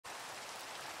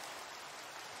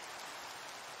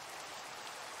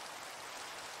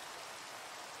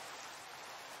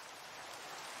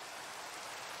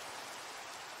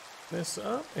this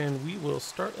up, and we will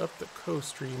start up the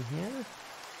co-stream here.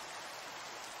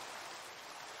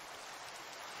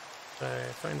 I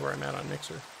find where I'm at on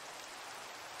Mixer.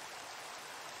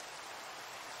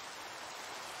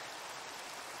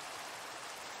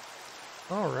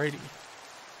 Alrighty.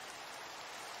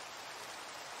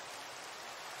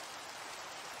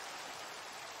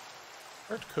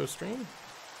 Start co-stream.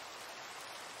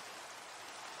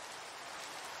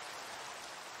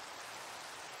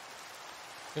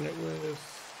 And it was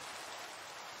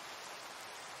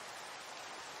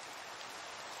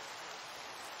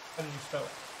how did you spell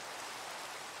it?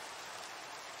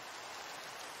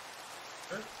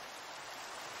 Sure.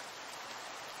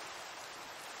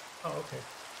 Oh, okay.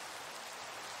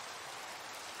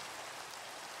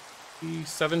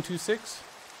 E726.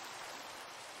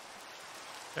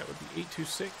 That would be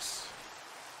 826.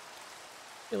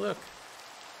 Hey, look.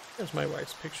 There's my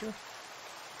wife's picture.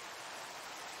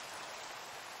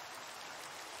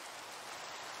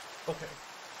 Okay.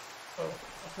 So,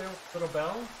 up there with the little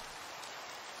bell.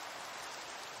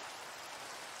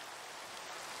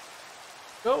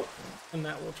 Go! And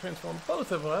that will transform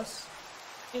both of us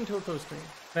into a co-stream.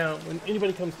 Now, when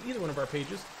anybody comes to either one of our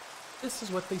pages, this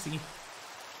is what they see.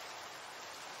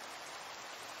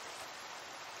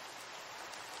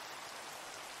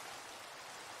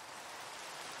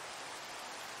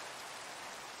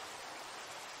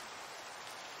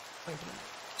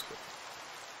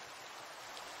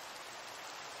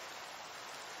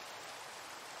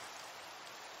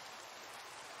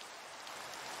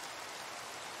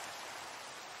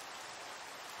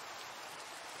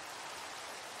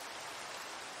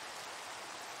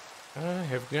 I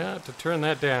have got to turn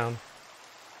that down.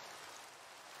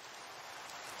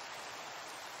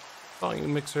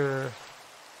 Volume mixer.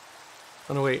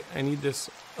 Oh no, wait, I need this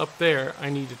up there. I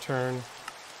need to turn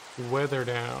weather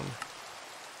down.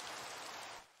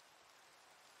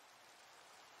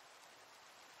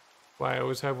 Why I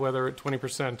always have weather at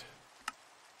 20%.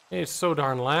 It's so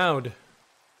darn loud.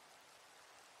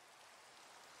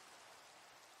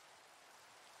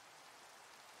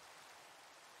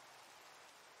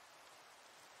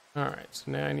 Alright, so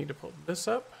now I need to pull this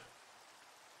up.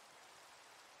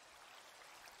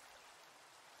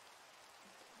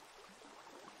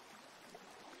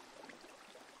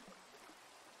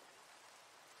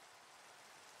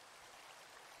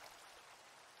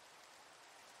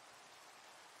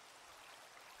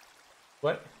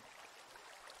 What?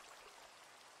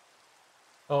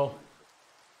 Oh,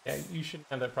 yeah, you shouldn't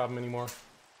have that problem anymore.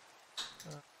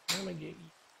 I'm gonna get you.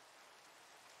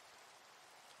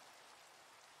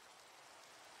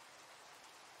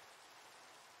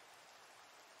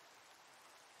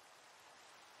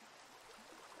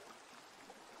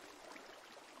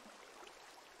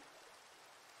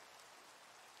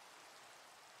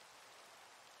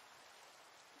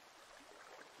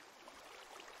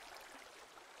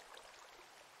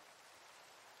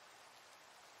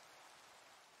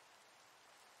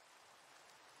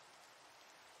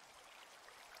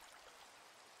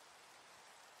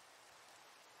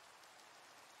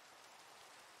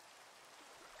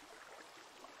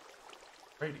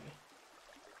 Righty.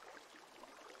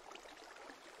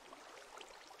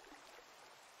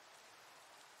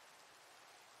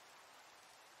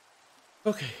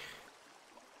 Okay.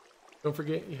 Don't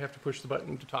forget, you have to push the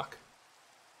button to talk.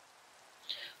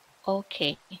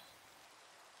 Okay.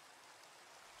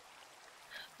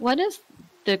 What is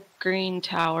the green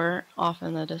tower off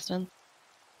in the distance?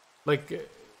 Like,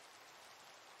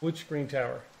 which green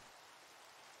tower?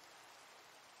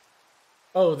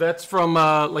 Oh, that's from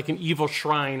like an evil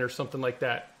shrine or something like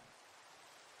that.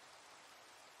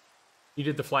 You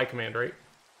did the fly command, right?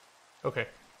 Okay.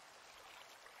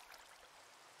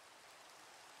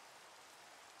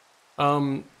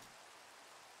 Do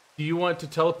you want to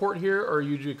teleport here, or are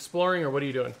you exploring, or what are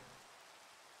you doing?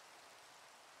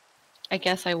 I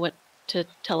guess I went to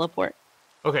teleport.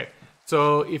 Okay,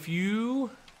 so if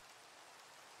you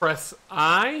press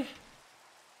I,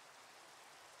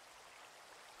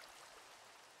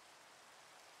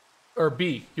 or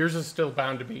B, yours is still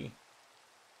bound to B.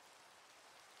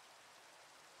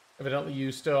 Evidently,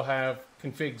 you still have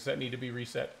configs that need to be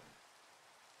reset.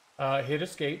 Hit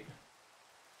escape.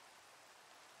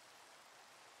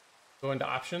 Go into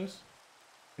options,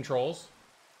 controls.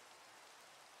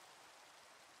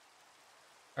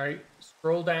 All right,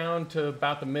 scroll down to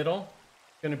about the middle.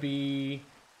 It's going to be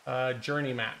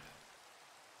journey map.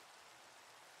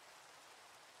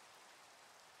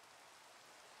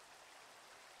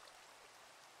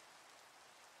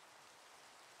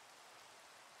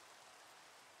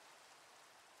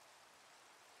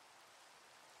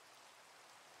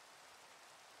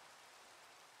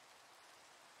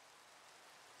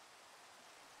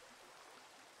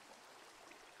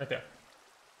 Right there.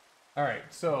 All right,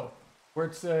 so where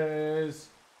it says,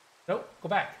 nope, go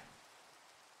back.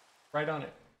 Right on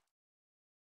it.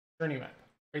 Journey map,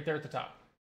 right there at the top.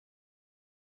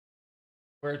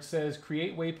 Where it says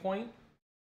create waypoint,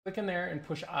 click in there and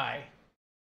push I.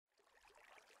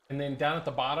 And then down at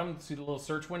the bottom, see the little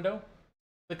search window?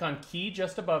 Click on key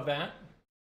just above that.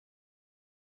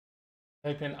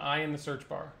 Type in I in the search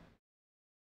bar.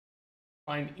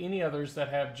 Find any others that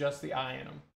have just the I in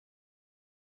them.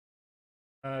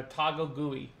 Toggle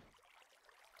GUI.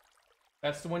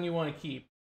 That's the one you want to keep.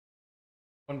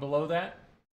 One below that.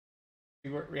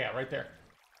 Yeah, right there.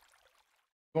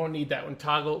 You won't need that one.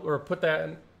 Toggle or put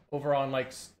that over on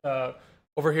like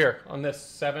over here on this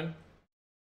 7.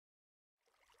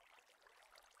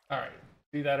 All right.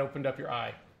 See that opened up your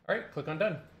eye. All right, click on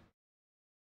done.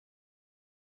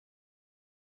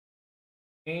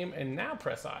 Aim and now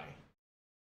press I.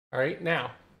 All right,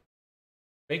 now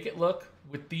make it look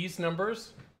with these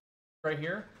numbers right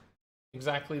here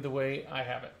exactly the way I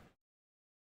have it.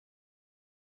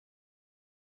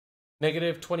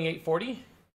 -2840.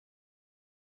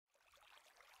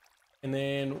 And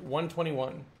then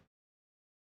 121.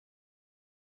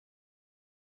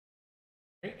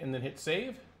 Okay, and then hit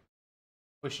save.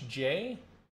 Push J.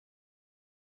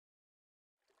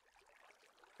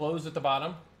 Close at the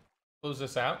bottom. Close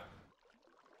this out.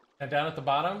 And down at the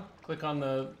bottom, click on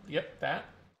the, yep, that.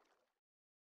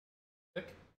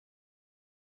 Click.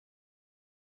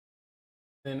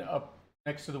 Then up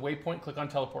next to the waypoint, click on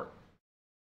teleport.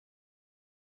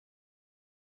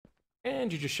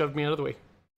 And you just shoved me out of the way.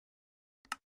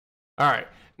 All right,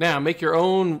 now make your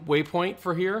own waypoint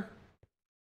for here,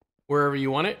 wherever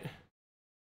you want it.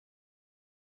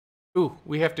 Ooh,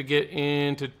 we have to get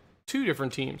into 2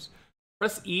 different teams.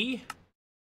 Press E.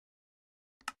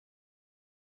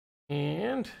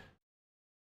 And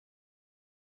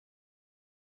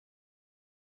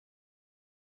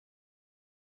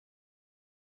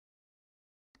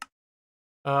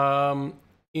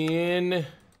in,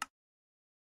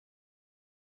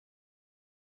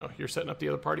 oh, you're setting up the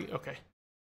other party? Okay.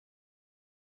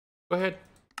 Go ahead.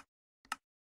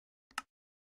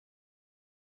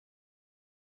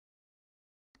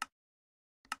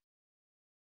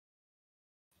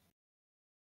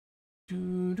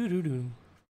 Do.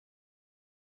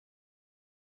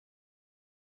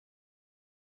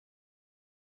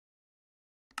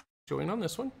 Join on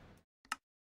this one.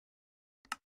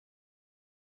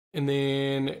 And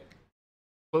then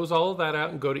close all of that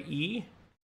out and go to E.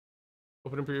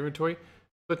 Open up your inventory.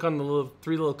 Click on the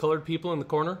 3 little colored people in the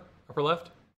corner, upper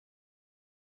left.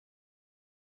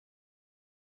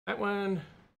 That one.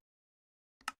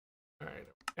 All right,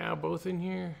 now both in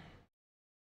here.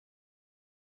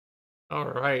 All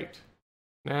right.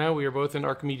 Now we are both in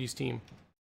Archimedes' team.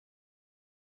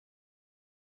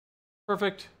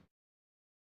 Perfect.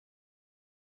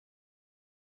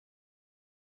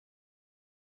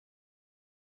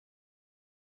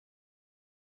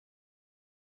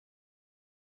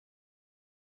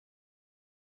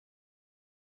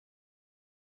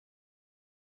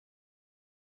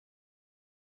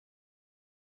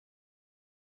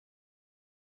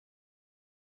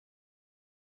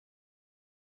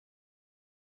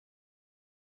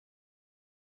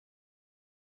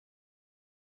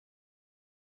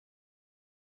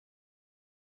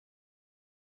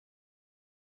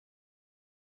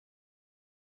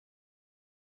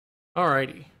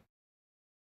 Alrighty.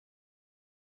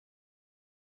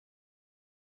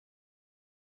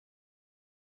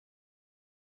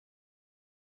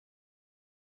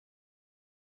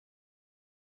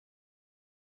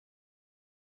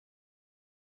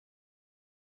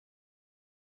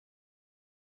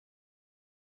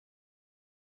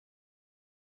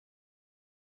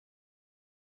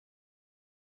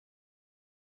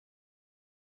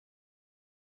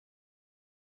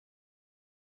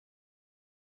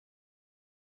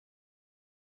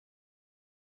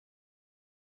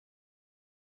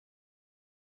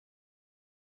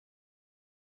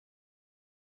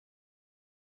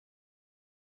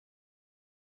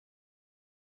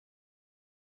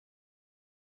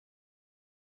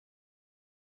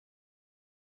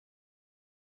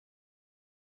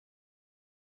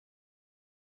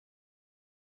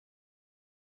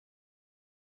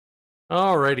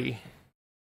 Alrighty.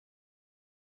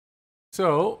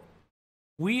 So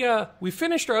we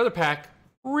finished our other pack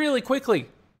really quickly.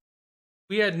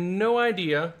 We had no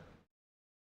idea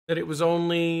that it was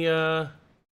only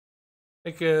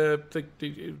like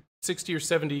 60 or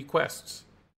 70 quests.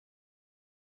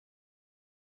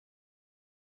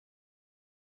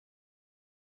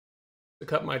 The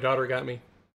cut my daughter got me.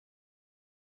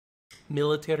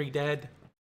 Military dad.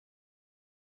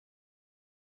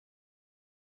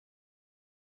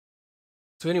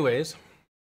 So anyways,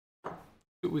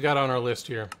 what we got on our list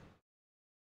here.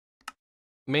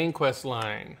 Main quest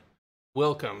line.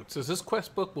 Welcome. It says this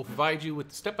quest book will provide you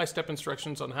with step-by-step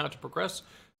instructions on how to progress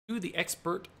through the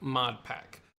expert mod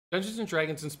pack. Dungeons and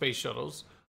Dragons and Space Shuttles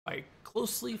by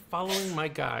closely following my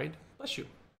guide. Bless you.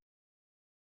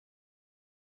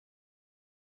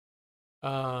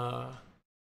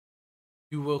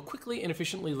 You will quickly and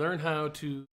efficiently learn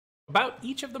about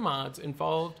each of the mods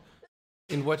involved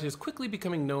in what is quickly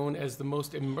becoming known as the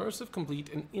most immersive, complete,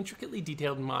 and intricately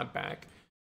detailed mod pack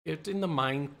in the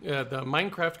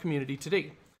Minecraft community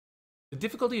today. The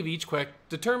difficulty of each quest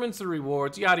determines the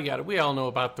rewards, yada yada. We all know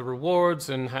about the rewards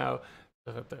and how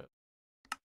the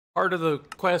harder the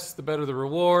quest, the better the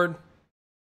reward.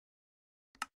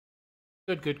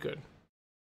 Good.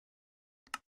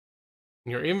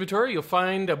 In your inventory, you'll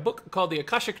find a book called the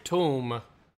Akashic Tome.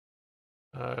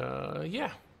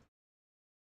 Yeah.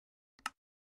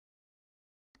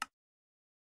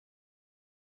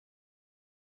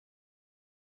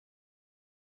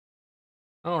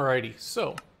 Alrighty,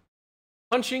 so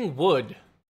punching wood?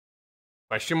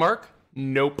 Question mark?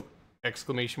 Nope!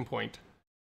 Exclamation point.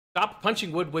 Stop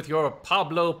punching wood with your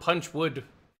Pablo punch wood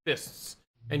fists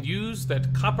and use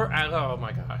that copper arrow. Oh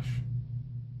my gosh.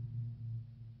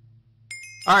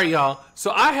 Alright, y'all. So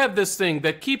I have this thing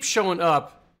that keeps showing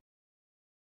up.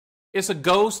 It's a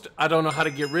ghost. I don't know how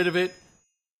to get rid of it.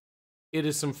 It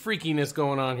is some freakiness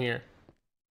going on here.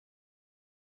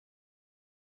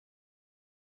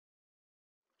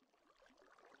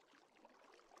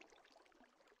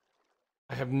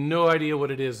 I have no idea what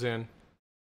it is then.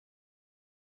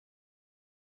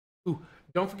 Ooh,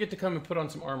 don't forget to come and put on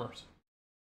some armors.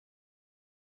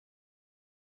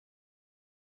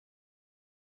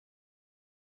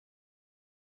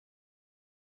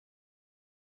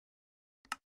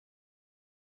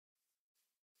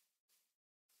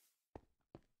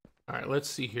 All right, let's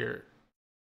see here.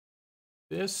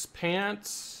 This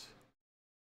pants.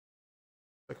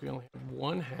 Like we only have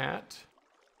one hat.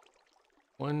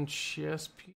 One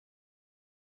chest piece.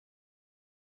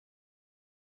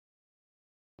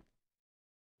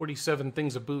 47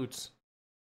 things of boots.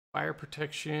 Fire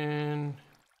protection.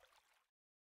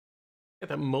 Got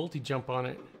that multi-jump on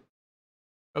it.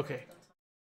 Okay.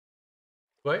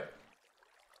 What?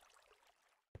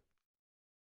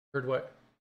 Heard what?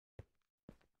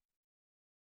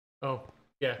 Oh,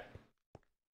 yeah.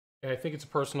 Yeah, I think it's a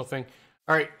personal thing.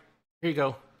 All right, here you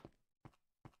go.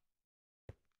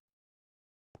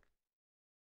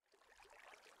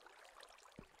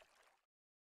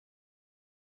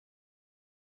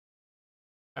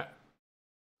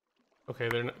 Okay,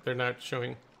 they're not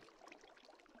showing. I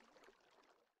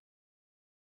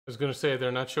was gonna say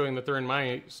they're not showing that they're in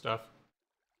my stuff.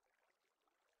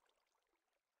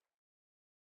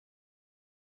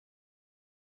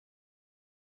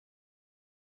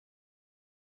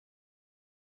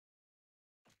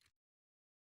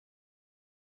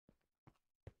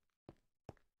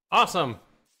 Awesome.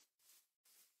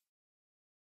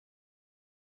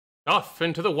 Off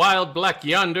into the wild black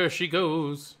yonder she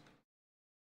goes.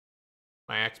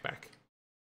 My axe back.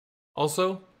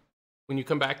 Also, when you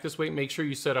come back this way, make sure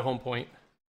you set a home point.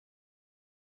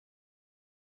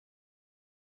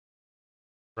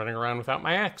 Running around without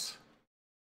my axe.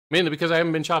 Mainly because I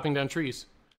haven't been chopping down trees.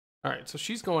 Alright, so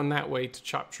she's going that way to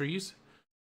chop trees.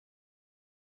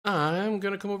 I'm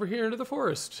gonna come over here into the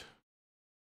forest.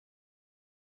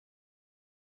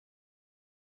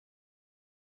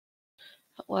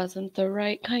 That wasn't the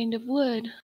right kind of wood.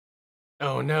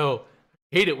 Oh no.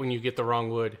 Hate it when you get the wrong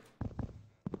wood.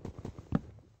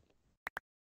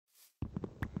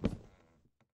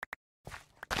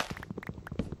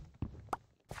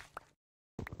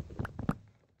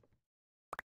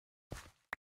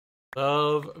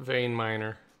 Love vein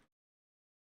miner.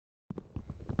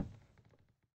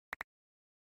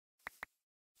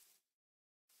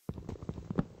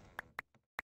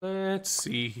 Let's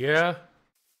see, yeah.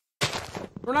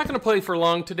 We're not going to play for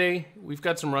long today. We've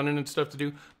got some running and stuff to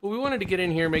do, but we wanted to get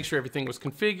in here, make sure everything was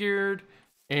configured,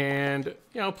 and,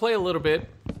 you know, play a little bit.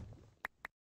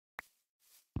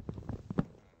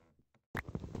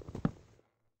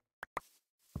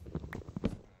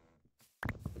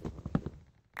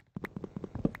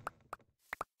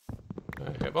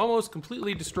 I have almost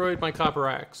completely destroyed my copper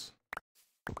axe.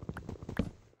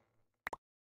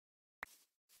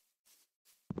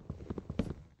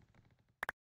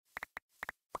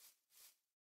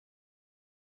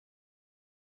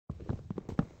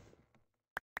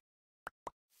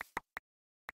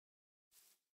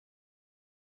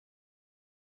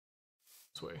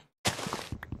 Way.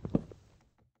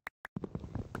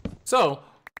 So,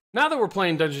 Now that we're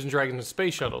playing Dungeons and Dragons and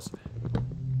Space Shuttles,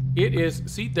 it is...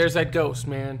 See, there's that ghost,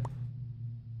 man.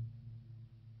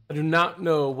 I do not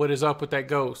know what is up with that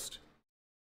ghost.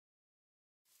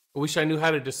 I wish I knew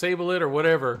how to disable it or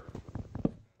whatever.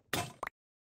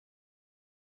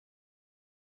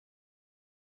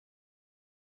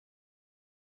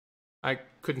 I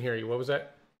couldn't hear you. What was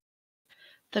that?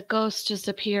 The ghost just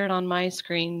appeared on my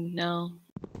screen now.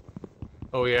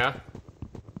 Oh, yeah?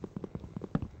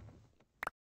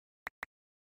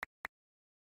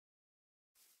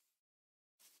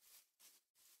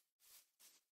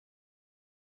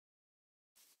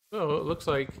 Oh, it looks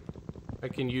like I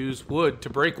can use wood to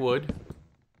break wood.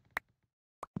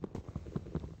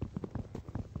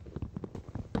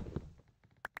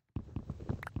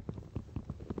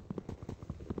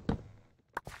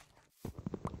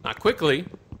 Not quickly,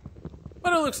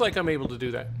 but it looks like I'm able to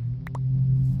do that.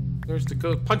 There's the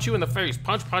ghost. Punch you in the face.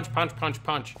 Punch, punch, punch, punch,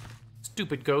 punch.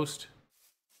 Stupid ghost.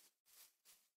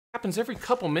 Happens every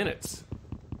couple minutes.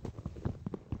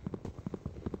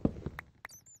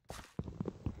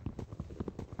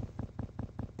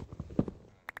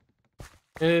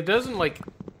 And it doesn't like...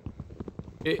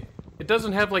 It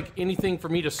doesn't have like anything for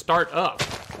me to start up.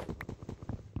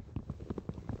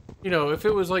 You know, if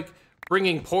it was like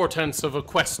bringing portents of a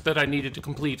quest that I needed to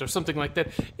complete or something like that,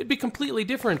 it'd be completely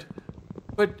different.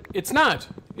 But it's not.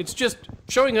 It's just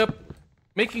showing up,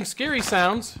 making scary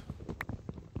sounds,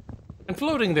 and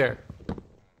floating there.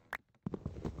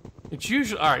 It's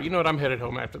usually... Alright, you know what? I'm headed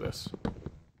home after this.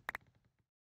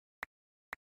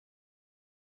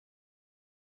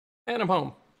 And I'm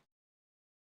home.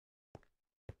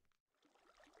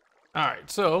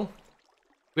 Alright, so...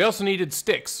 We also needed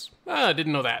sticks. I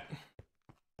didn't know that.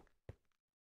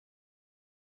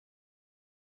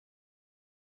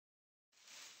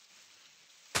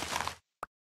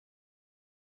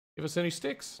 Give us any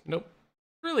sticks? Nope.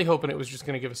 Really hoping it was just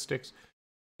going to give us sticks.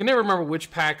 I can never remember which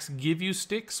packs give you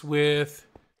sticks with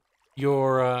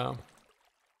your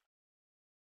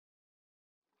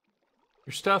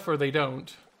stuff or they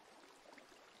don't.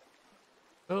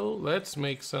 So let's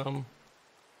make some.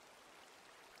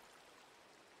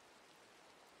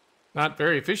 Not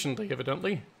very efficiently,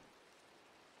 evidently.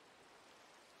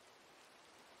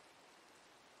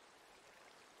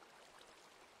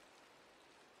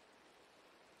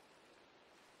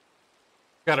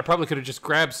 God, I probably could have just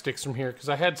grabbed sticks from here, because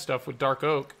I had stuff with dark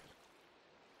oak.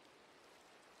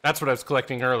 That's what I was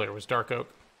collecting earlier, was dark oak.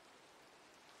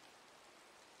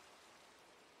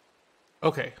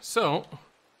 Okay, so...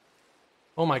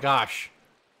 Oh my gosh.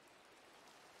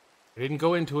 I didn't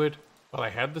go into it, but I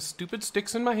had the stupid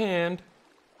sticks in my hand,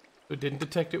 so it didn't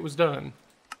detect it was done.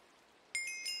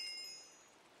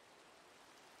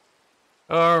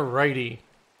 Alrighty.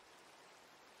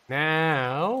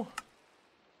 Now...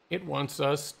 It wants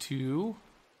us to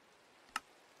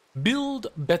build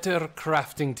better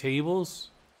crafting tables,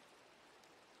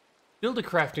 build a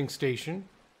crafting station,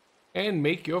 and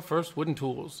make your first wooden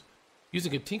tools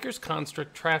using a Tinker's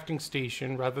Construct crafting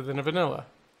station rather than a vanilla.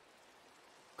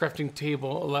 Crafting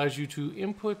table allows you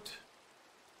to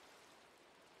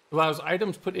allows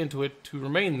items put into it to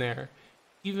remain there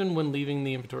even when leaving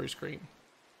the inventory screen.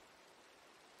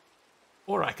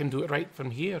 Or I can do it right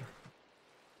from here.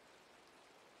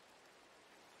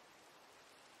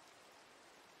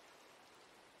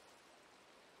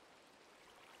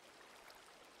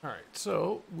 Alright,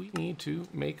 so we need to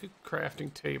make a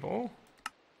crafting table,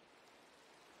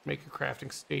 make a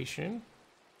crafting station,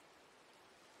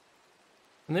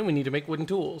 and then we need to make wooden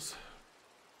tools.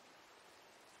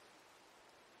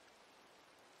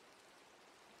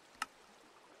 I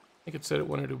think it said it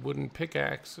wanted a wooden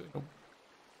pickaxe.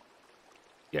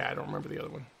 Yeah, I don't remember the other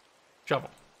one. Shovel.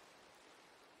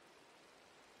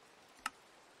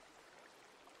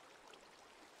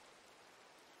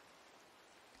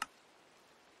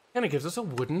 And it gives us a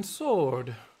wooden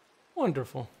sword.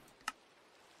 Wonderful.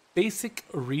 Basic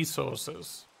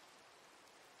resources.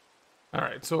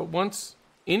 Alright, so it wants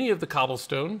any of the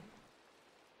cobblestone,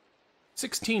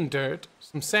 16 dirt,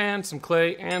 some sand, some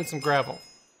clay, and some gravel.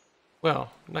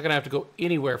 Well, I'm not going to have to go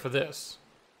anywhere for this.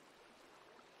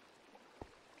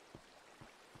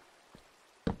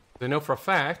 I know for a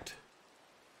fact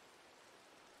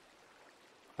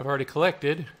I've already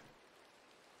collected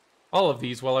all of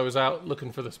these while I was out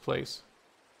looking for this place.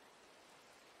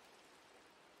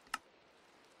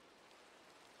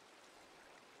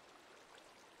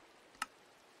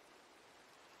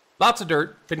 Lots of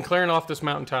dirt. Been clearing off this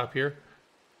mountaintop here.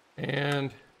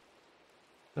 And...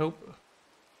 Nope.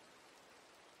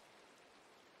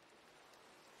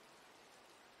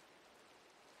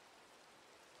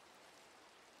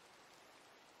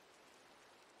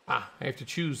 I have to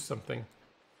choose something.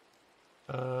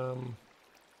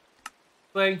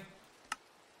 Play.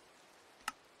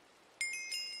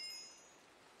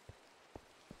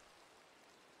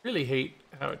 Really hate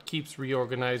how it keeps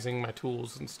reorganizing my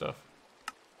tools and stuff.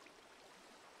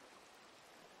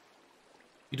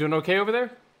 You doing okay over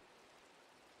there?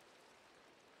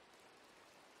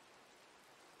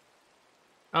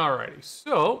 Alrighty,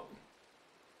 so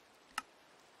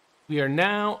we are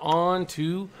now on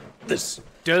to the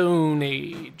Stone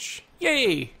Age.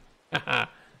 Yay!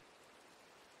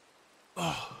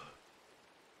 Oh.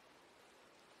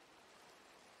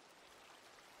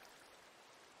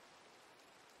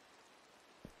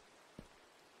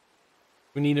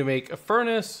 We need to make a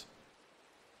furnace,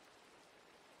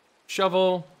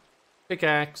 shovel,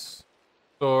 pickaxe,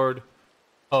 sword,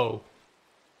 hoe.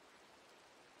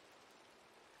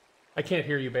 I can't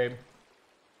hear you, babe.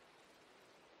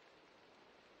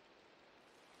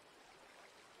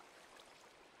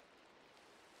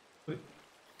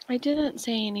 I didn't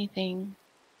say anything.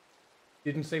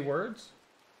 Didn't say words?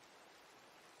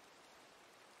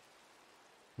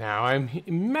 Now I'm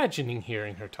imagining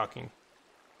hearing her talking.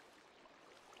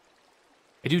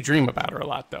 I do dream about her a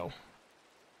lot, though.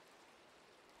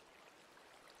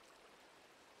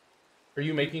 Are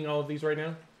you making all of these right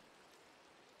now?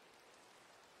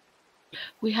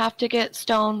 We have to get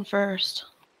stone first.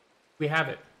 We have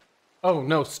it. Oh,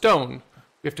 no, stone.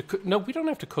 We have to cook. No, we don't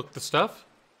have to cook the stuff.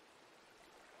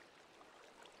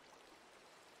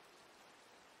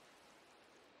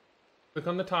 Click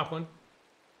on the top one.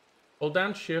 Hold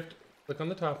down shift. Click on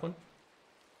the top one.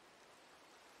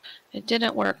 It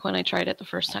didn't work when I tried it the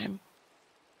first time.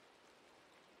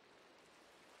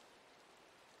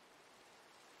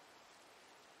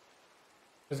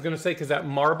 I was going to say, because that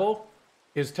marble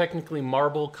is technically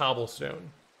marble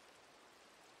cobblestone.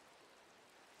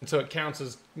 And so it counts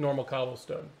as normal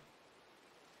cobblestone.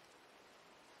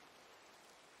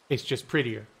 It's just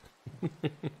prettier.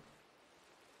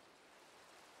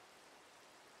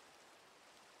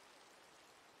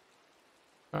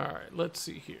 Alright, let's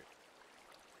see here.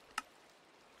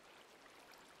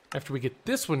 After we get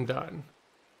this one done,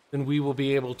 then we will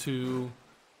be able to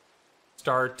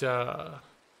start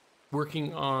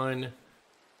working on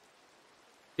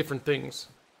different things.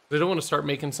 I don't want to start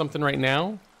making something right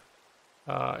now,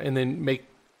 and then make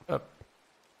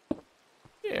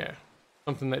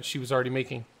something that she was already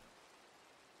making.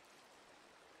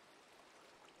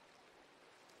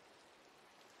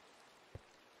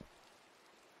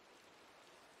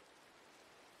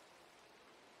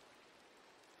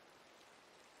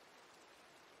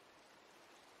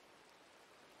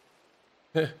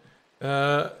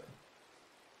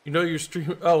 You know your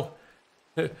stream. Oh,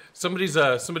 somebody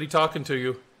talking to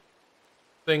you,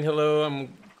 saying hello. I'm a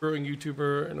growing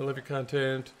YouTuber and I love your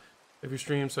content. I have your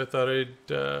stream, so I thought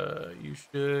you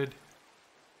should.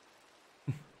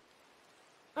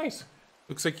 Nice.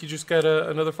 Looks like you just got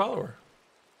another follower.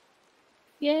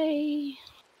 Yay.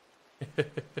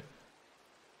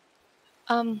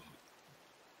 Didn't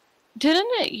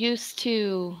it used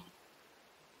to,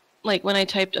 like when I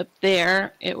typed up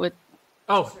there, it would...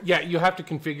 Oh, yeah, you have to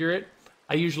configure it.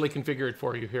 I usually configure it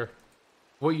for you here.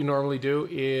 What you normally do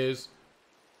is,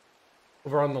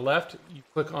 over on the left, you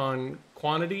click on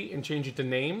quantity and change it to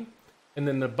name. And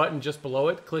then the button just below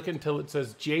it, click it until it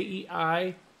says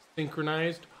JEI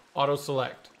synchronized auto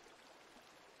select.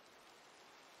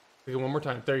 Click it one more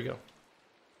time. There you go.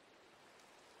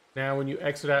 Now when you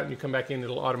exit out and you come back in,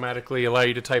 it'll automatically allow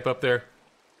you to type up there.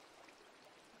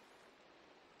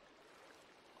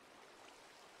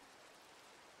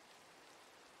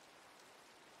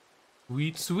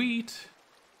 Sweet, sweet.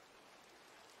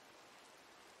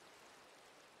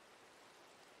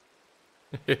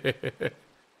 It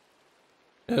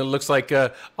looks like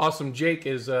Awesome Jake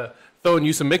is throwing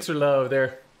you some mixer love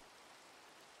there.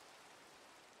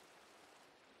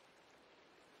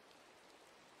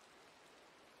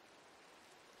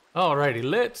 Alrighty,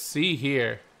 let's see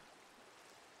here.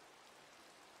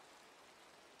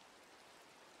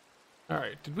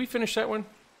 Alright, did we finish that one?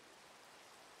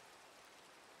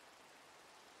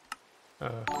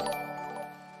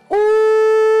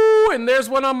 Ooh, and there's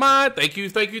one on mine. Thank you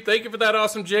for that,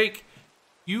 Awesome Jake.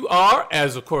 You are,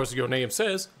 as of course your name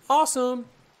says, awesome.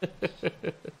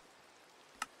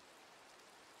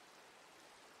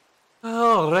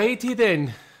 Alrighty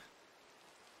then.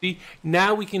 See,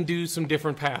 now we can do some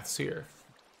different paths here.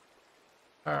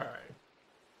 Alright.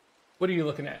 What are you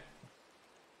looking at?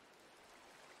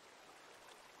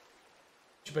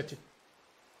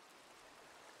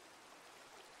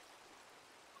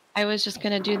 I was just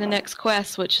going to do the next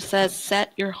quest, which says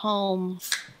set your home.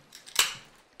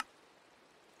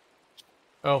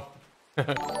 Oh.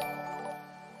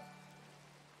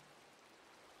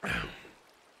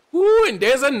 Woo, and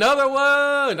there's another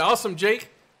one. Awesome, Jake.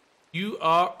 You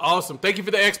are awesome. Thank you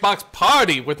for the Xbox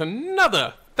party with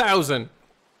another 1,000.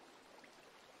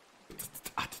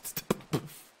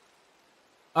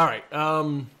 All right.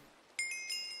 I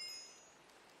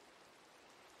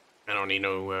don't need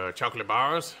no chocolate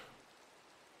bars.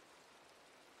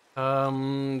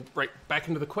 Right, back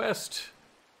into the quest.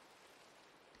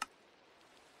 I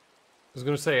was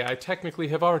gonna say, I technically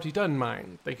have already done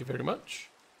mine. Thank you very much.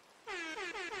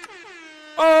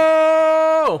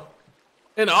 Oh!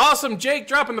 And awesome Jake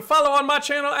dropping the follow on my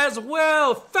channel as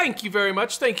well. Thank you very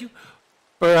much. Thank you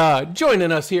for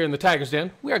joining us here in the Tiger's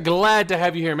Den. We are glad to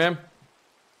have you here, man.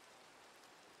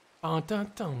 Dun,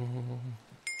 dun, dun.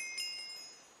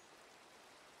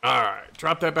 All right,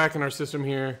 drop that back in our system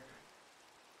here.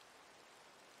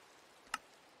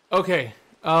 Okay.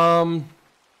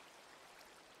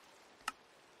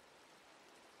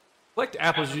 Collect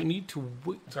apples. You need to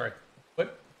wait. Sorry.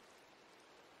 What?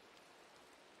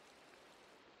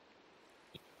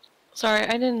 Sorry,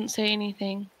 I didn't say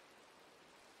anything.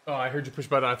 Oh, I heard you push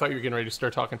button. I thought you were getting ready to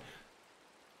start talking.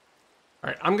 All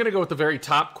right, I'm gonna go with the very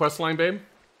top quest line, babe.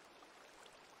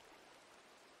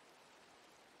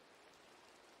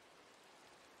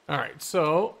 All right,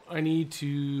 so I need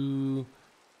to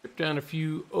strip down a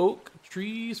few oak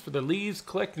trees for the leaves,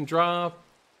 collect and drop.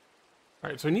 All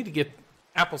right, so I need to get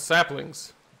apple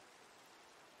saplings.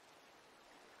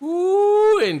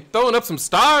 Ooh, and throwing up some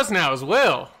stars now as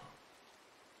well.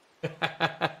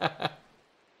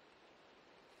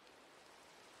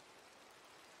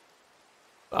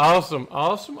 Awesome,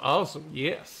 awesome, awesome.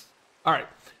 Yes. All right.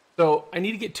 So I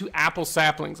need to get 2 apple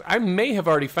saplings. I may have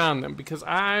already found them because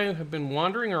I have been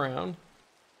wandering around.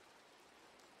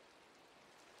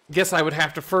 Guess I would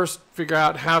have to first figure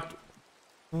out how to...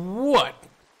 What?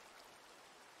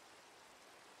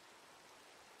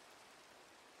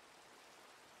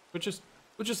 We'll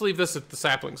just leave this at the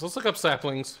saplings. Let's look up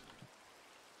saplings.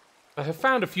 I have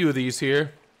found a few of these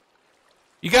here.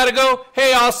 You gotta go?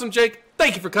 Hey, awesome, Jake.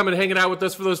 Thank you for coming and hanging out with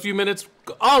us for those few minutes.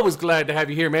 Always glad to have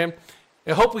you here, man.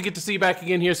 I hope we get to see you back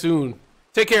again here soon.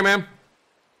 Take care, man.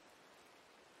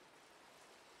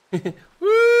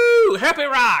 Woo! Happy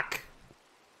rock!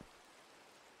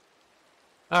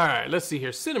 All right, let's see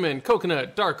here. Cinnamon,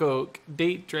 coconut, dark oak,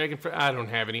 date, dragon fruit. I don't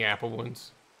have any apple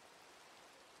ones.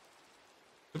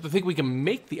 I have to think we can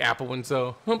make the apple ones,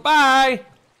 though. Bye!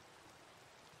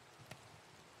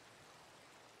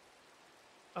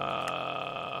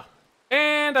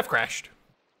 And I've crashed.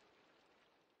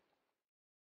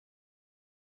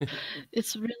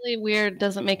 It's really weird,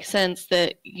 doesn't make sense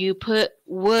that you put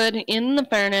wood in the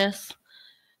furnace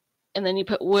and then you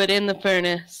put wood in the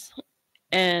furnace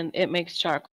and it makes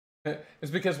charcoal.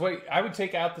 It's because, wait, I would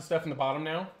take out the stuff in the bottom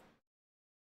now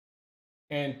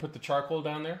and put the charcoal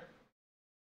down there.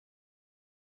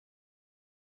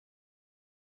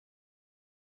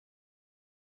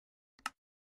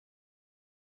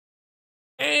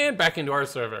 And back into our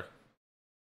server.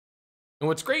 And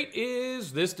what's great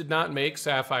is this did not make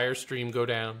Sapphire's stream go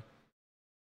down.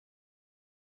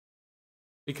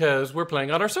 Because we're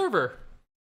playing on our server.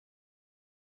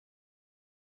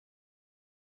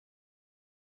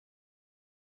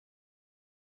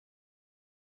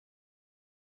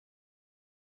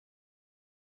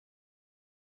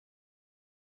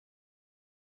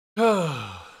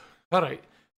 Alright.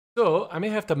 So I may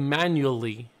have to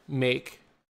manually make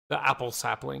the apple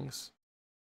saplings.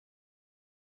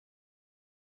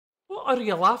 What are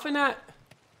you laughing at?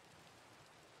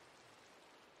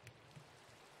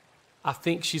 I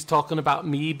think she's talking about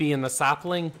me being the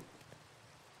sapling.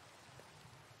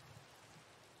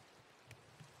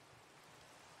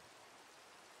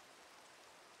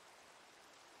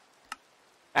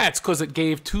 That's because it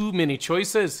gave too many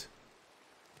choices.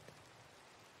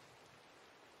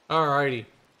 Alrighty.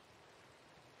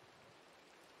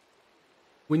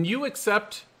 When you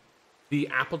accept the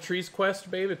apple trees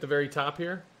quest, babe, at the very top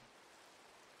here,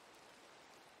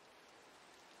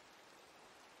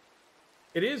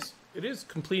 it is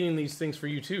completing these things for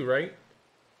you too, right?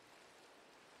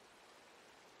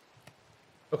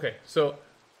 Okay, so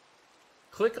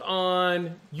click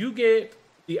on, you get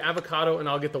the avocado and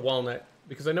I'll get the walnut,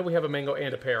 because I know we have a mango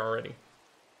and a pear already.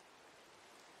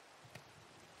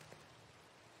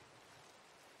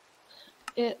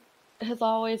 It has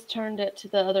always turned it to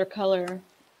the other color.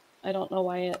 I don't know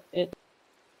why it...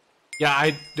 Yeah,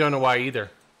 I don't know why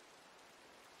either.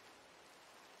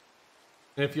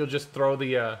 And if you'll just throw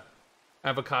the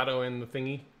avocado in the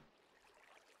thingy,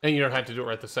 and you don't have to do it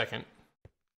right this second.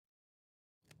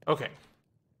 Okay.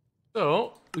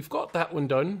 So, we've got that one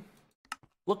done.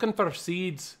 Looking for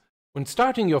seeds. When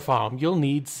starting your farm, you'll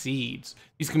need seeds.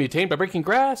 These can be obtained by breaking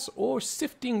grass or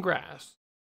sifting grass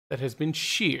that has been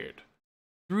sheared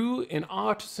through an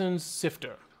artisan's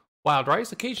sifter. Wild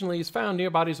rice occasionally is found near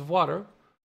bodies of water.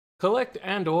 Collect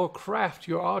and or craft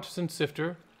your artisan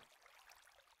sifter.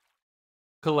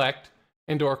 Collect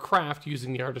and or craft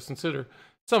using the artisan sifter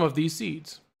some of these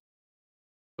seeds.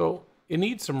 So it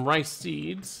needs some rice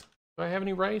seeds. Do I have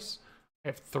any rice? I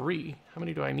have 3. How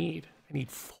many do I need? I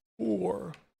need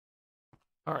 4.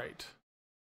 All right.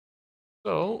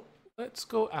 So let's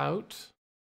go out.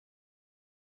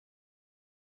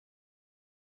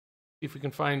 See if we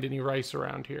can find any rice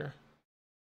around here.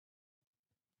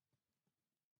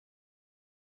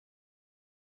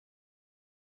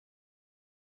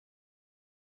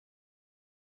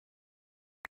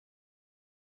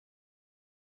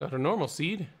 Got a normal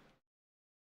seed.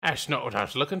 That's not what I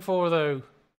was looking for, though.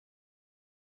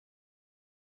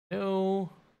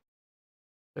 No.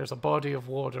 There's a body of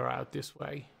water out this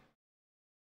way.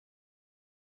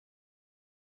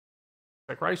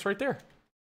 Like rice right there.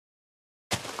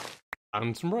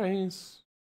 And some rice.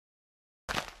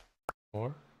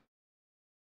 More.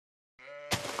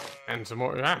 And some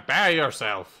more. Ah, bear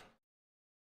yourself.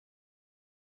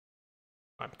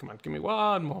 Come on, give me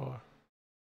one more.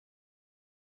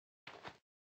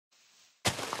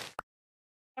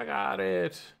 I got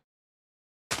it.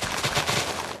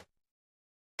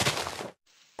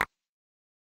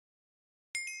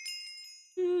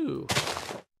 Ooh.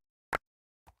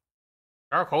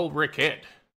 Charcoal briquette.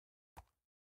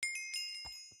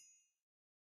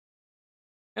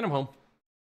 And I'm home.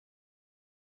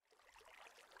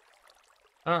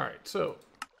 Alright, so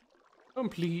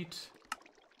complete.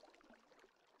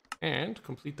 And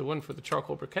complete the one for the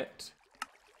charcoal briquette.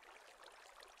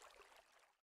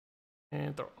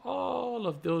 And throw all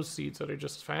of those seeds that I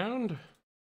just found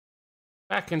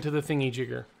back into the thingy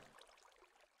jigger.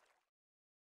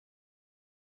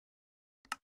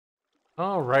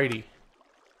 Alrighty.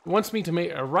 It wants me to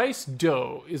make a rice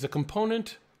dough is a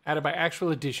component added by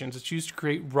actual additions. It's used to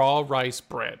create raw rice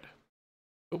bread.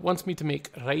 It wants me to make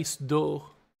rice dough.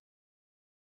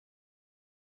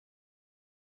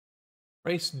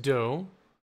 Rice dough.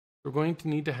 We're going to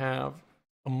need to have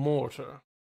a mortar.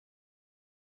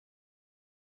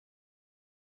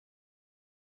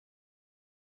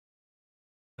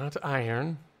 Not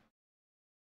iron.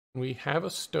 Can we have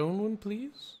a stone one,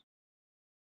 please?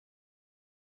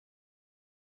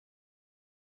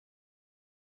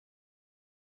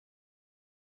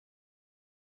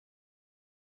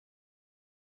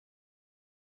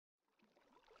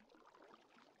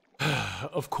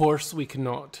 Of course we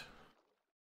cannot.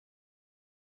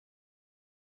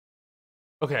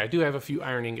 Okay, I do have a few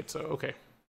iron ingots, so okay.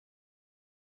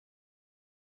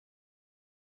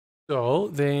 So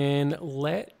then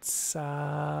let's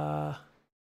I'm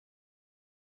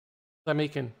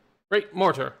making great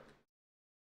mortar.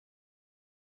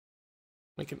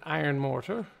 Make an iron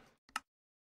mortar.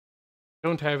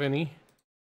 Don't have any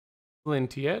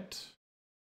flint yet.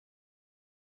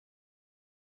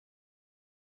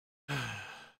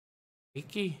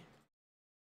 Icky.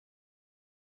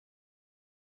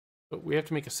 But we have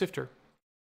to make a sifter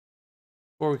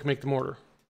before we can make the mortar.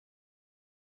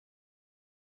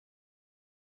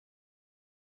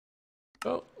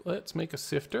 So let's make a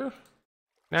sifter.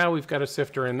 Now we've got a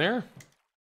sifter in there.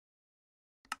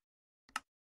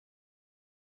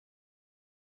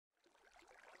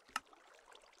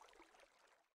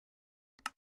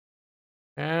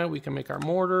 And we can make our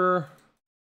mortar.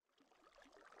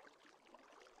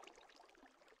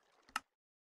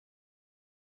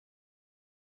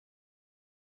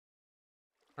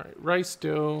 All right, rice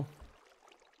dough.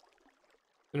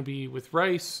 Gonna be with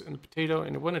rice and potato,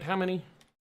 and it wanted how many?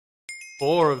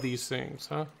 4 of these things,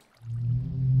 huh?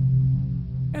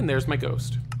 And there's my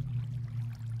ghost.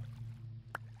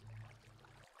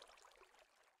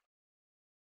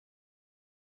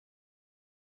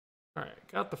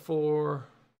 Alright, got the 4.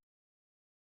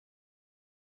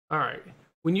 Alright,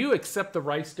 when you accept the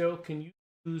rice dough, can you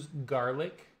use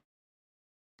garlic?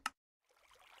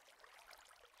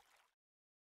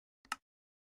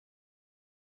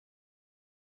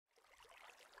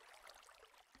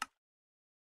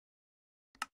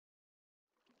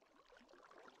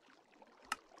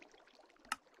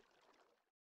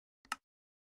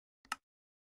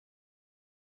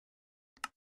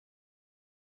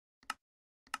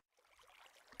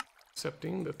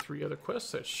 Accepting the 3 other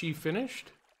quests that she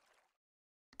finished.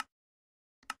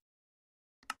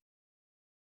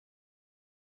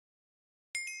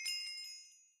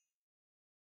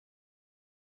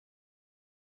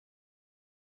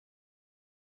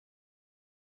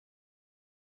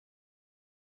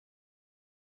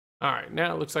 All right,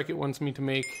 now it looks like it wants me to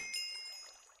make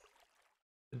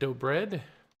the dough bread.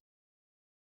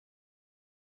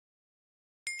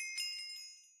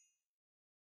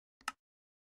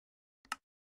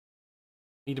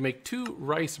 Need to make 2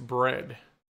 rice bread,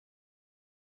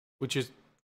 which is,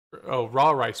 oh,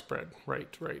 raw rice bread.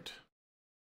 Right.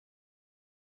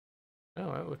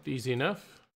 Oh, that looked easy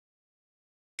enough.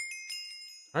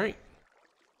 All right.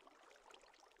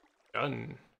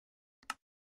 Done.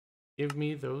 Give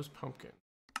me those pumpkins.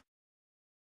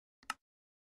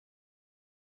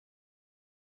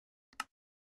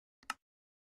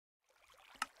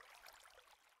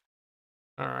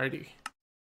 Alrighty.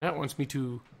 That wants me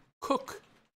to cook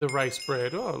the rice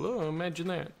bread. Oh, look, imagine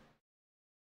that.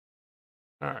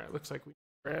 Alright, looks like we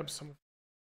grab some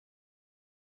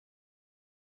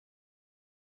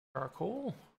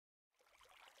charcoal.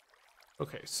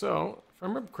 Okay, so if I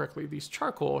remember correctly, these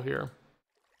charcoal here,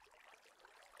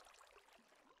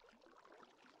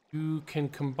 you can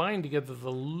combine together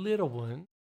the little one.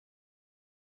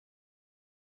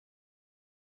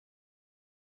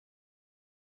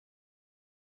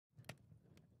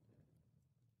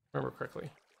 Remember correctly.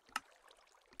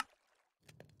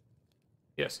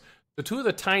 Yes, so 2 of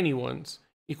the tiny ones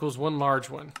equals 1 large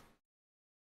one.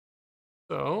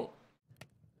 So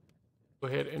go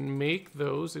ahead and make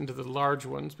those into the large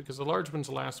ones, because the large ones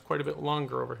last quite a bit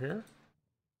longer over here.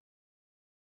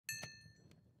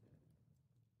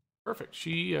 Perfect.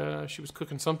 She was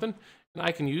cooking something, and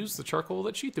I can use the charcoal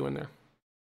that she threw in there.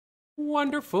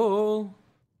 Wonderful.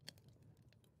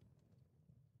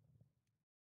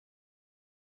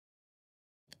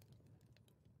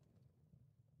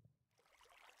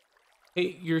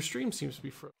 Hey, your stream seems to be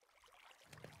frozen.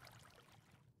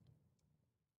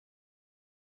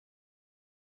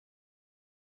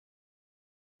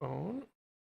 Phone.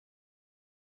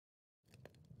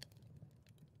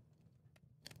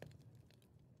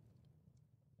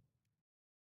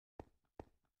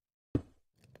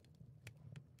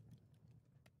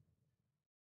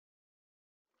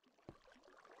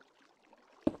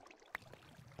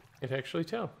 Can't actually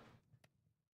tell.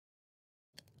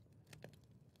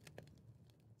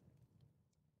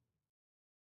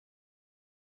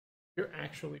 You're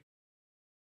actually.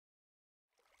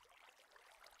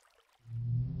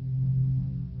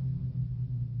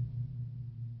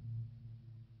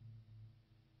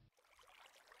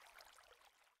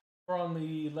 Or on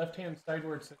the left-hand side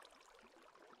where it says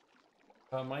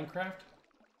Minecraft.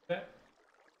 That.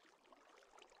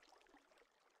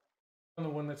 On the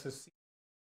one that says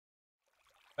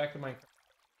back to Minecraft.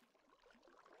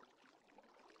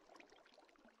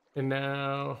 And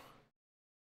now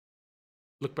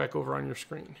look back over on your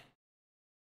screen.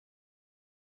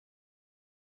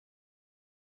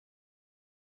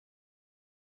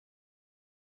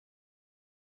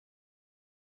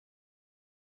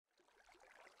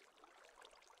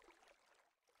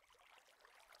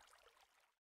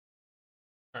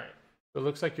 All right. So it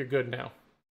looks like you're good now.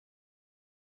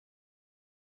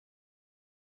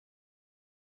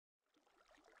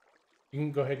 You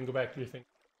can go ahead and go back to your thing.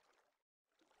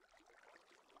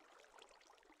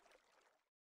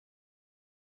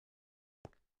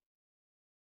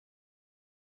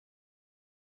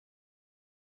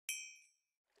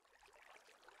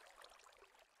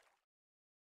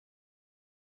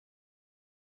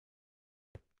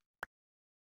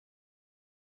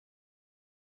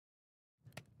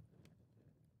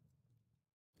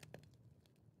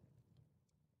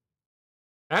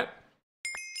 That?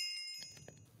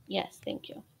 Yes, thank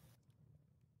you.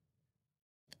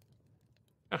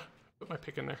 Ah, put my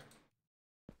pick in there.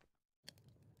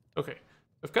 Okay,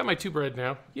 I've got my 2 bread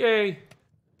now. Yay!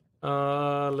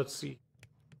 Let's see.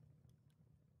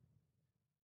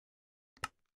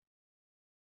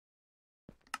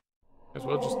 As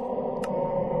well just...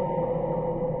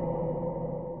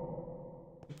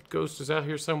 Ghost is out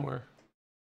here somewhere.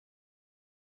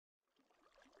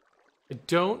 I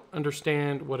don't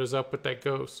understand what is up with that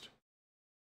ghost.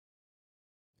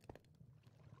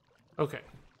 Okay.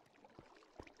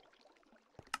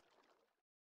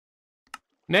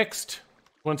 Next,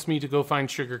 wants me to go find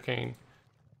sugarcane.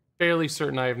 Fairly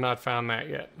certain I have not found that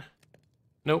yet.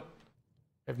 Nope.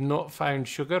 I have not found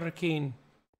sugarcane.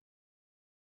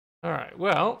 Alright,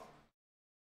 well...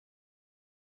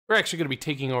 We're actually going to be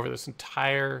taking over this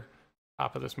entire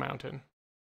top of this mountain.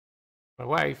 My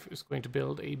wife is going to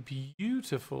build a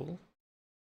beautiful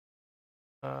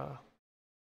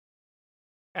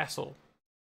castle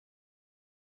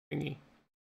thingy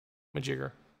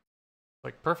majigger.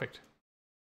 Like, perfect.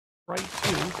 Right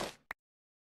to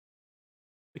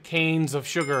the canes of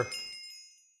sugar.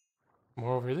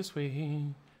 More over this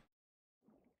way.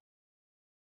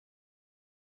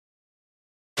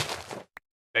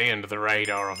 Stay under the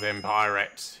radar of them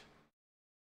pirates.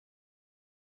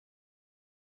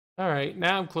 Alright,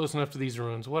 now I'm close enough to these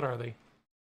ruins. What are they?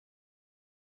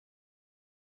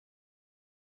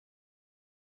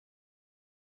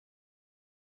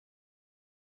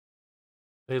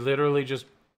 They literally just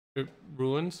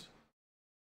ruins?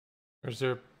 Or is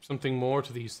there something more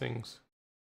to these things?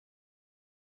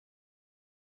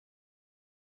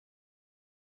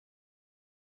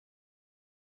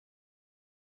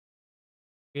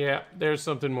 Yeah, there's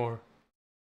something more.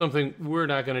 Something we're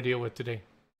not going to deal with today.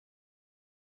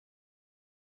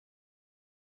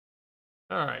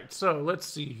 Alright, so let's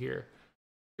see here.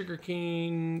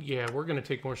 Sugarcane. Yeah, we're going to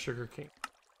take more sugarcane.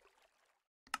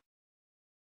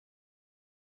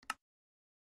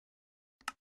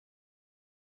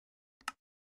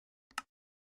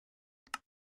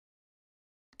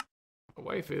 My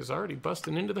wife is already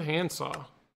busting into the handsaw.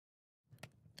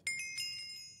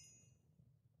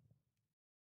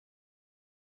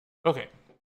 Okay.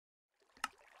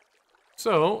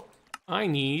 So, I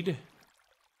need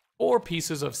 4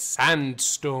 pieces of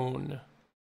sandstone.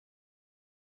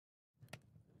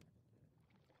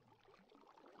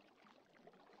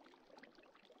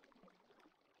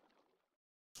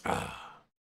 Ah,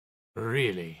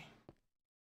 really?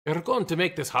 You're going to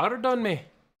make this hard on me?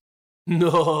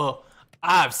 No,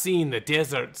 I've seen the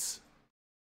deserts.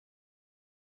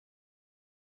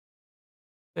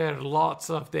 There are lots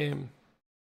of them.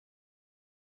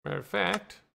 Matter of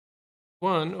fact,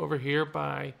 one over here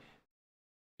by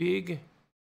Big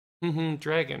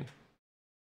Dragon.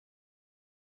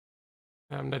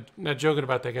 I'm not joking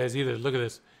about that, guys, either. Look at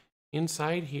this.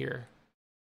 Inside here.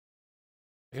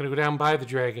 I gotta go down by the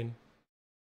dragon.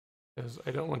 Because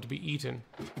I don't want to be eaten.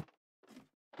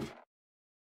 You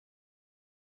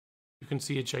can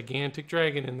see a gigantic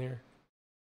dragon in there.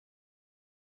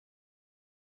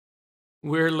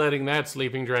 We're letting that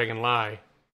sleeping dragon lie.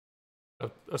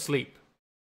 Asleep.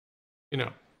 You know.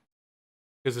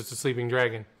 Because it's a sleeping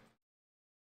dragon.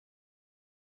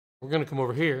 We're gonna come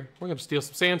over here. We're gonna steal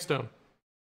some sandstone.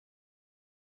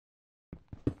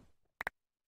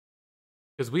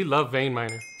 Because we love vein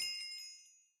miner.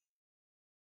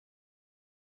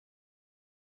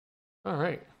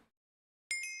 Alright.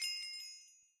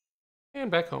 And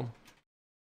back home.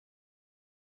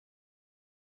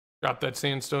 Drop that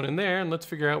sandstone in there, and let's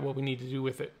figure out what we need to do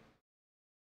with it.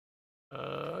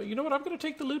 You know what? I'm going to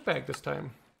take the loot bag this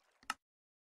time.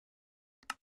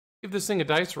 Give this thing a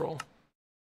dice roll.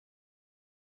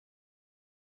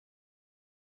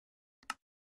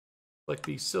 Like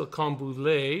the silicon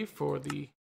boule for the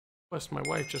quest my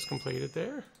wife just completed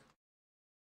there.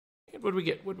 And what do we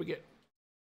get? What do we get?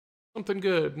 Something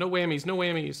good. No whammies, no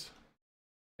whammies.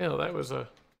 Hell, that was a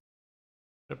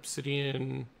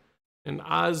obsidian, an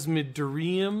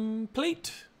osmiderium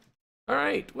plate. All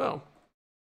right, well.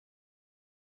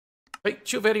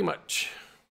 Thank you very much.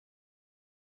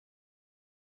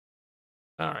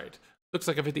 All right. Looks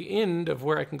like I'm at the end of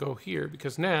where I can go here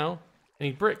because now I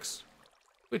need bricks,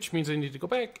 which means I need to go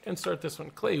back and start this one.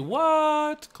 Clay,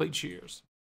 what? Clay shears.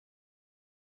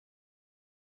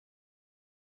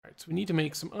 All right, so we need to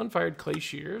make some unfired clay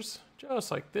shears, just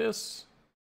like this.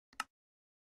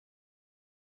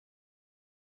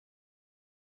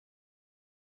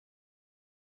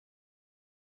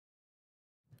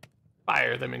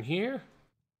 Fire them in here.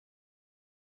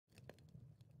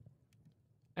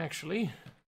 Actually, I'm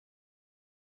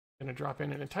gonna drop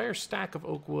in an entire stack of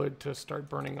oak wood to start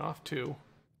burning off too.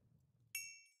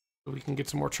 So we can get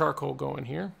some more charcoal going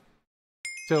here.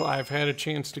 So I've had a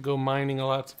chance to go mining a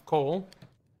lot of coal.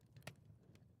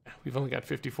 We've only got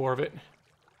 54 of it.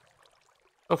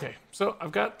 Okay, so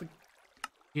I've got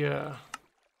the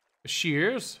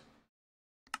shears.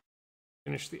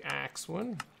 Finish the axe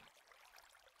one.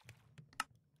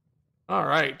 All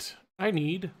right, I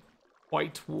need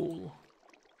white wool.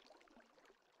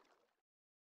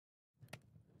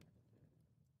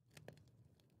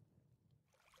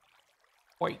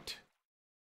 White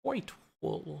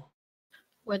wool.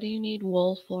 What do you need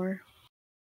wool for?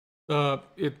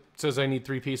 It says I need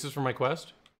 3 pieces for my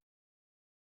quest.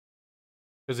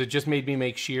 Because it just made me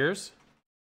make shears.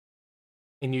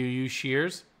 And you use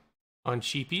shears on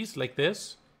sheepies like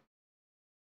this.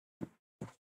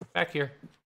 Back here.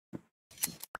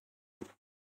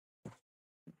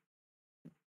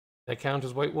 That count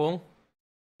as white wool?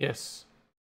 Yes.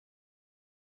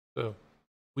 So,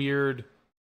 weird,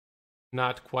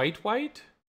 not quite white.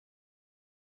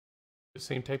 The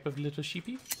same type of little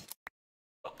sheepy.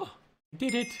 Oh, I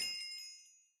did it.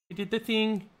 I did the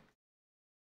thing.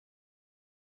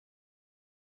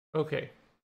 Okay.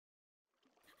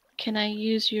 Can I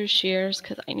use your shears?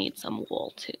 Because I need some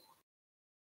wool too.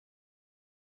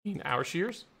 Our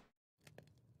shears.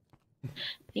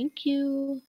 Thank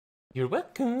you. You're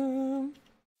welcome.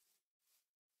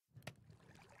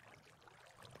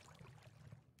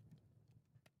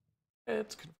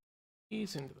 Let's convert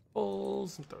these into the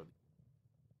bowls and throw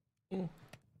them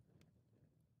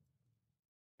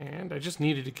in. And I just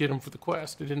needed to get them for the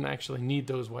quest. I didn't actually need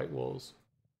those white wools.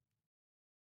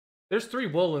 There's 3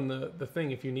 wool in the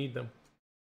thing if you need them.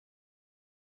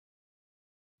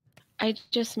 I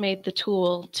just made the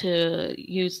tool to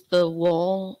use the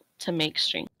wool to make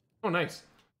string. Oh, nice.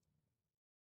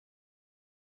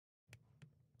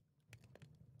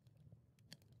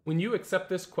 When you accept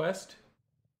this quest,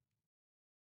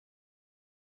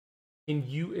 can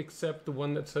you accept the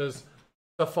one that says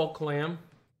Suffolk Lamb?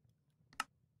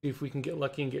 See if we can get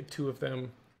lucky and get 2 of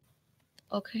them.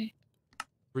 Okay.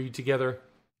 Read together.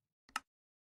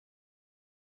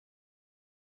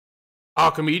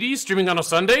 Archimedes streaming on a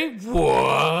Sunday?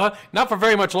 What? Not for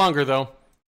very much longer, though.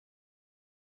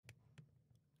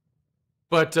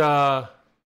 But,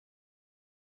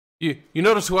 you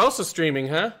notice who else is streaming,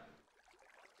 huh?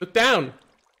 Look down.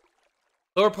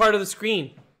 Lower part of the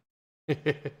screen.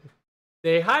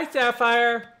 Say hi,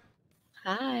 Sapphire.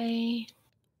 Hi.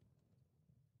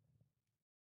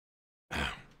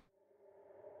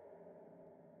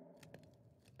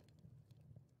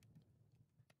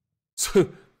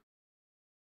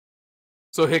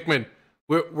 So Hickman,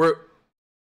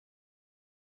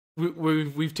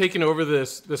 we've taken over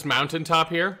this mountaintop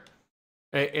here,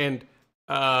 and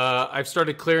I've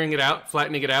started clearing it out,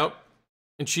 flattening it out,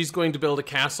 and she's going to build a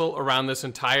castle around this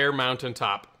entire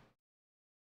mountaintop.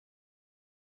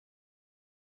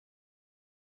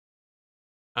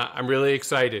 I'm really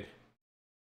excited.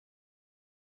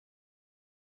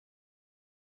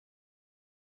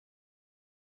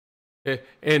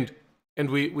 And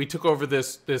we took over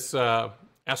this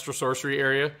astral sorcery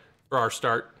area for our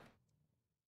start.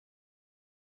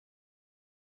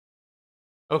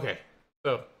 Okay,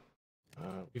 so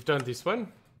we've done this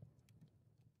one.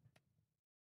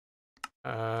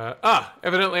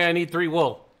 Evidently I need 3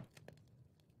 wool.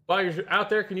 While you're out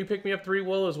there, can you pick me up 3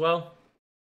 wool as well?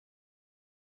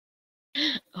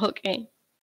 Okay.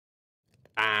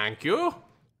 Thank you.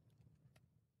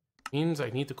 Means I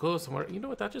need to go somewhere. You know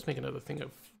what? I'll just make another thing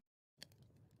of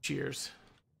shears.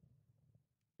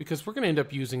 Because we're going to end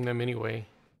up using them anyway.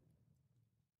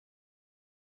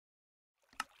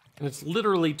 And it's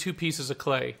literally 2 pieces of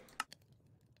clay.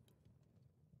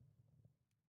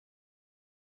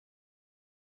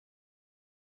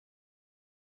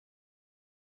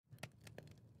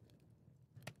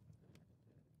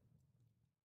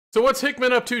 So what's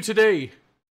Hickman up to today?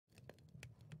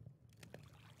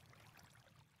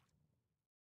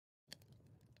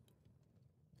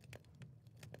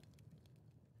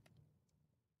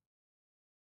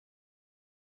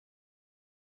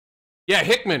 Yeah,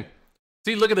 Hickman.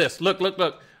 See, look at this. Look.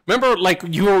 Remember, like,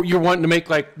 you're wanting to make,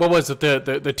 like, what was it?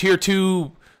 The tier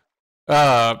 2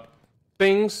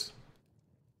 things?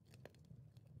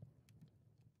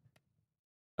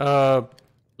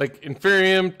 Like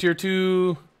Inferium, tier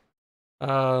 2.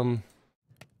 The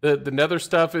nether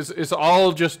stuff is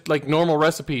all just like normal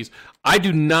recipes. I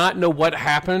do not know what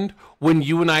happened when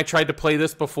you and I tried to play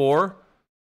this before.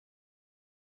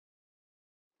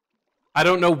 I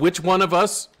don't know which one of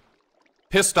us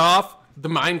pissed off the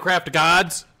Minecraft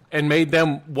gods and made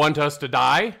them want us to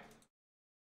die.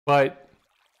 But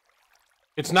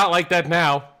it's not like that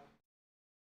now.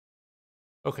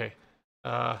 Okay.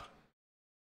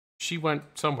 She went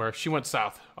somewhere. She went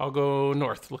south. I'll go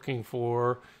north looking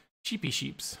for sheepy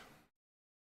sheeps.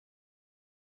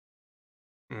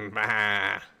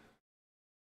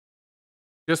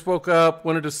 Just woke up,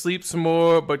 wanted to sleep some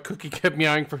more, but Cookie kept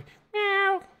meowing for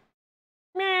meow,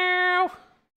 meow.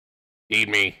 Feed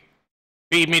me.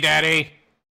 Feed me, Daddy.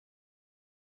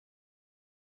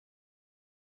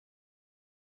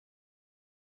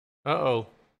 Uh-oh.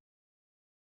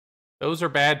 Those are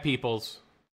bad peoples.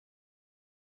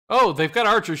 Oh, they've got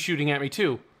archers shooting at me,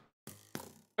 too.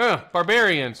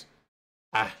 Barbarians.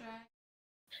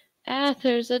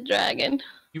 There's a dragon.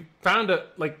 You found a,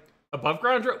 like, above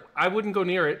ground dragon? I wouldn't go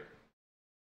near it.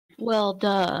 Well,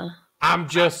 duh. I'm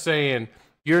just saying.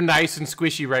 You're nice and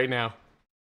squishy right now.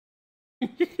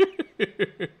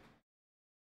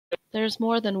 There's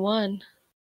more than one.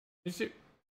 Is it?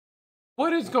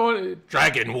 What is going...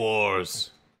 Dragon Wars.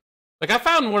 Like, I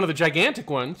found one of the gigantic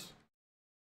ones.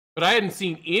 But I hadn't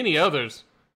seen any others.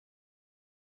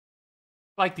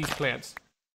 Like these plants.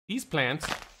 These plants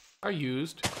are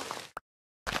used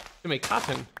to make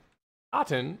cotton.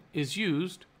 Cotton is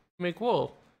used to make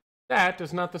wool. That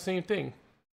is not the same thing.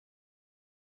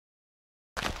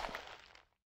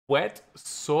 Wet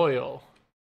soil.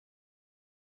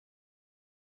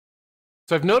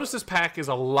 So I've noticed this pack is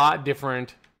a lot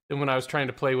different than when I was trying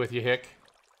to play with you, Hick.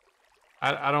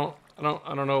 I don't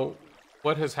know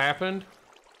what has happened.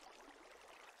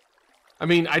 I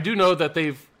mean, I do know that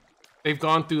they've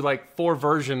gone through like 4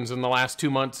 versions in the last 2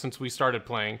 months since we started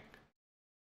playing.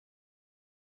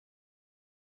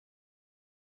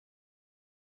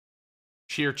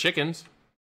 Shear chickens.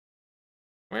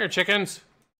 Come here, chickens.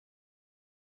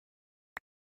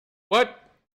 What?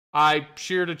 I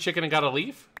sheared a chicken and got a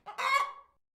leaf?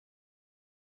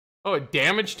 Oh, it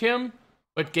damaged him,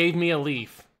 but gave me a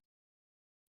leaf.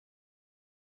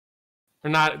 Or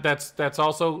not, that's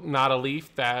also not a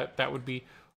leaf. That would be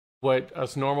what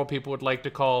us normal people would like to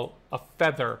call a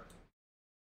feather.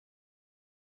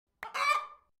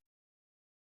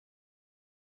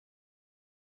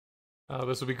 Oh,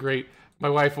 this will be great. My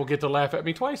wife will get to laugh at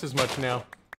me twice as much now.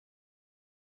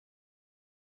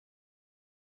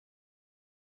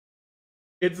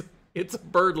 It's a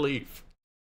bird leaf.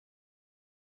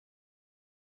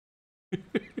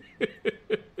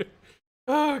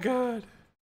 Oh God.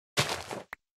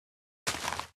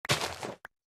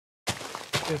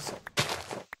 Yes.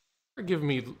 Forgive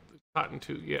me, cotton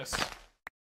too, yes.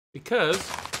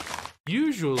 Because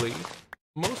usually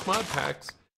most mod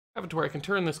packs have it to where I can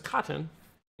turn this cotton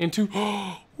into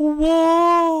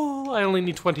whoa! I only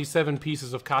need 27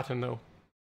 pieces of cotton though.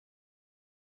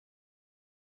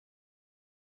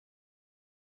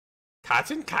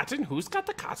 Cotton? Cotton? Who's got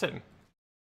the cotton?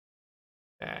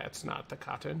 That's not the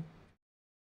cotton.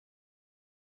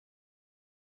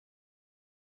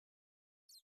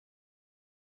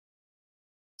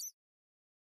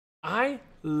 I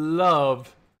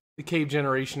love the cave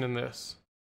generation in this.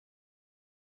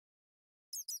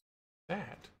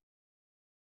 That.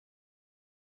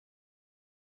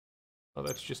 Oh,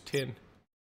 that's just tin.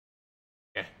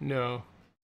 Yeah, no.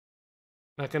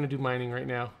 Not gonna do mining right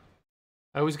now.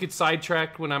 I always get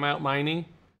sidetracked when I'm out mining.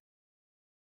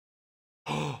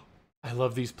 Oh, I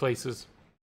love these places.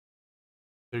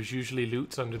 There's usually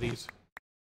loots under these.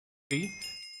 See?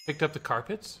 Picked up the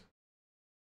carpets.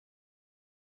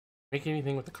 Make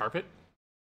anything with the carpet?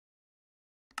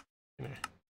 Gonna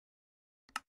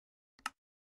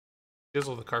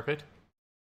chisel the carpet.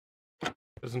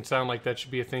 Doesn't sound like that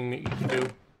should be a thing that you can do.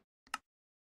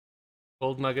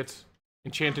 Gold nuggets.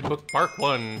 Enchanted book, Mark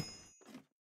 1.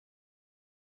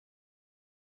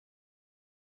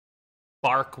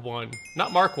 Bark 1.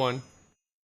 Not Mark 1.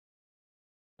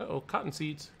 Uh-oh, cotton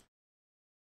seeds.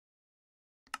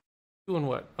 Doing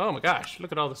what? Oh my gosh,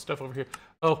 look at all this stuff over here.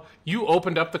 Oh, you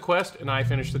opened up the quest and I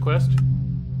finished the quest?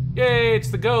 Yay,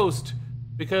 it's the ghost!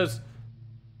 Because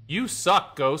you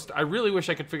suck, ghost. I really wish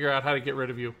I could figure out how to get rid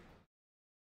of you.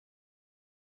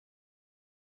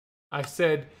 I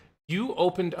said, you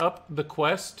opened up the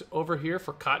quest over here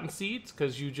for cotton seeds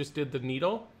because you just did the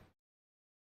needle.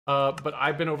 But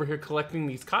I've been over here collecting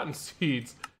these cotton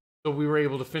seeds, so we were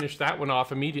able to finish that one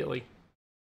off immediately.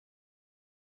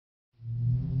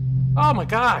 Oh my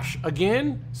gosh,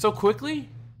 again? So quickly?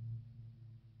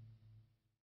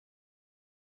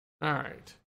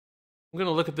 Alright. I'm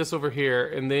gonna look at this over here,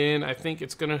 and then I think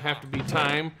it's gonna have to be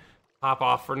time to hop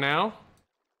off for now.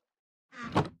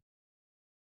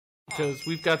 Because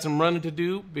we've got some running to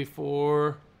do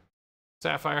before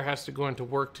Sapphire has to go into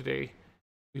work today.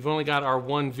 We've only got our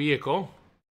one vehicle.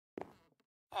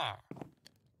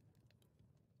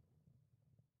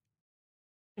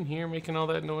 In here making all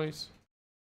that noise.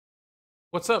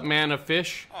 What's up, man of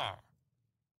fish?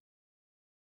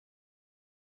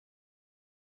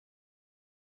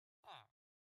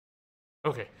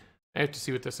 Okay, I have to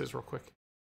see what this is real quick.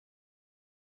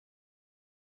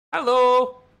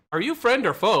 Hello! Are you friend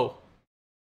or foe?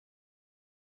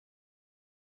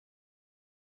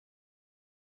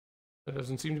 There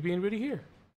doesn't seem to be anybody here.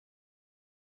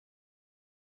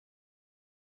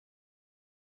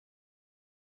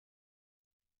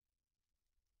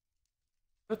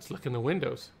 Let's look in the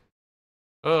windows.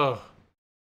 Oh,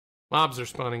 mobs are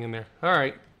spawning in there. All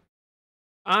right.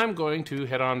 I'm going to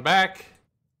head on back.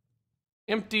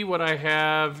 Empty what I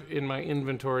have in my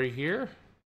inventory here.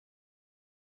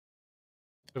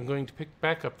 I'm going to pick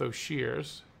back up those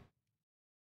shears.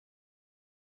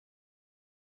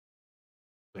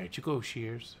 Where'd you go,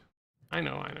 shears? I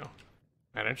know, I know.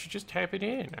 Why don't you just type it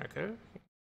in, Narco?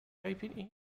 Type it in.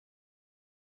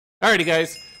 Alrighty,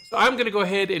 guys. So I'm going to go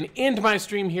ahead and end my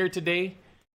stream here today.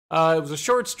 It was a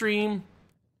short stream.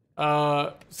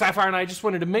 Sapphire and I just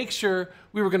wanted to make sure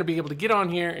we were going to be able to get on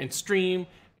here and stream,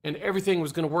 and everything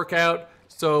was going to work out.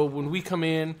 So when we come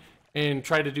in and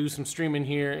try to do some streaming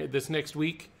here this next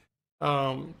week,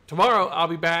 tomorrow I'll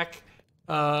be back,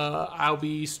 I'll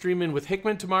be streaming with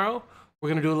Hickman tomorrow. We're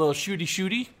gonna do a little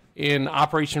shooty in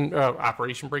Operation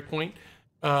Breakpoint,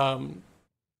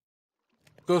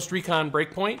 Ghost Recon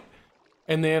Breakpoint,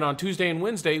 and then on Tuesday and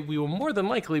Wednesday we will more than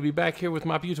likely be back here with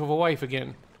my beautiful wife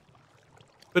again.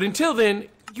 But until then,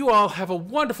 you all have a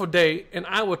wonderful day, and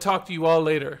I will talk to you all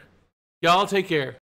later. Y'all take care.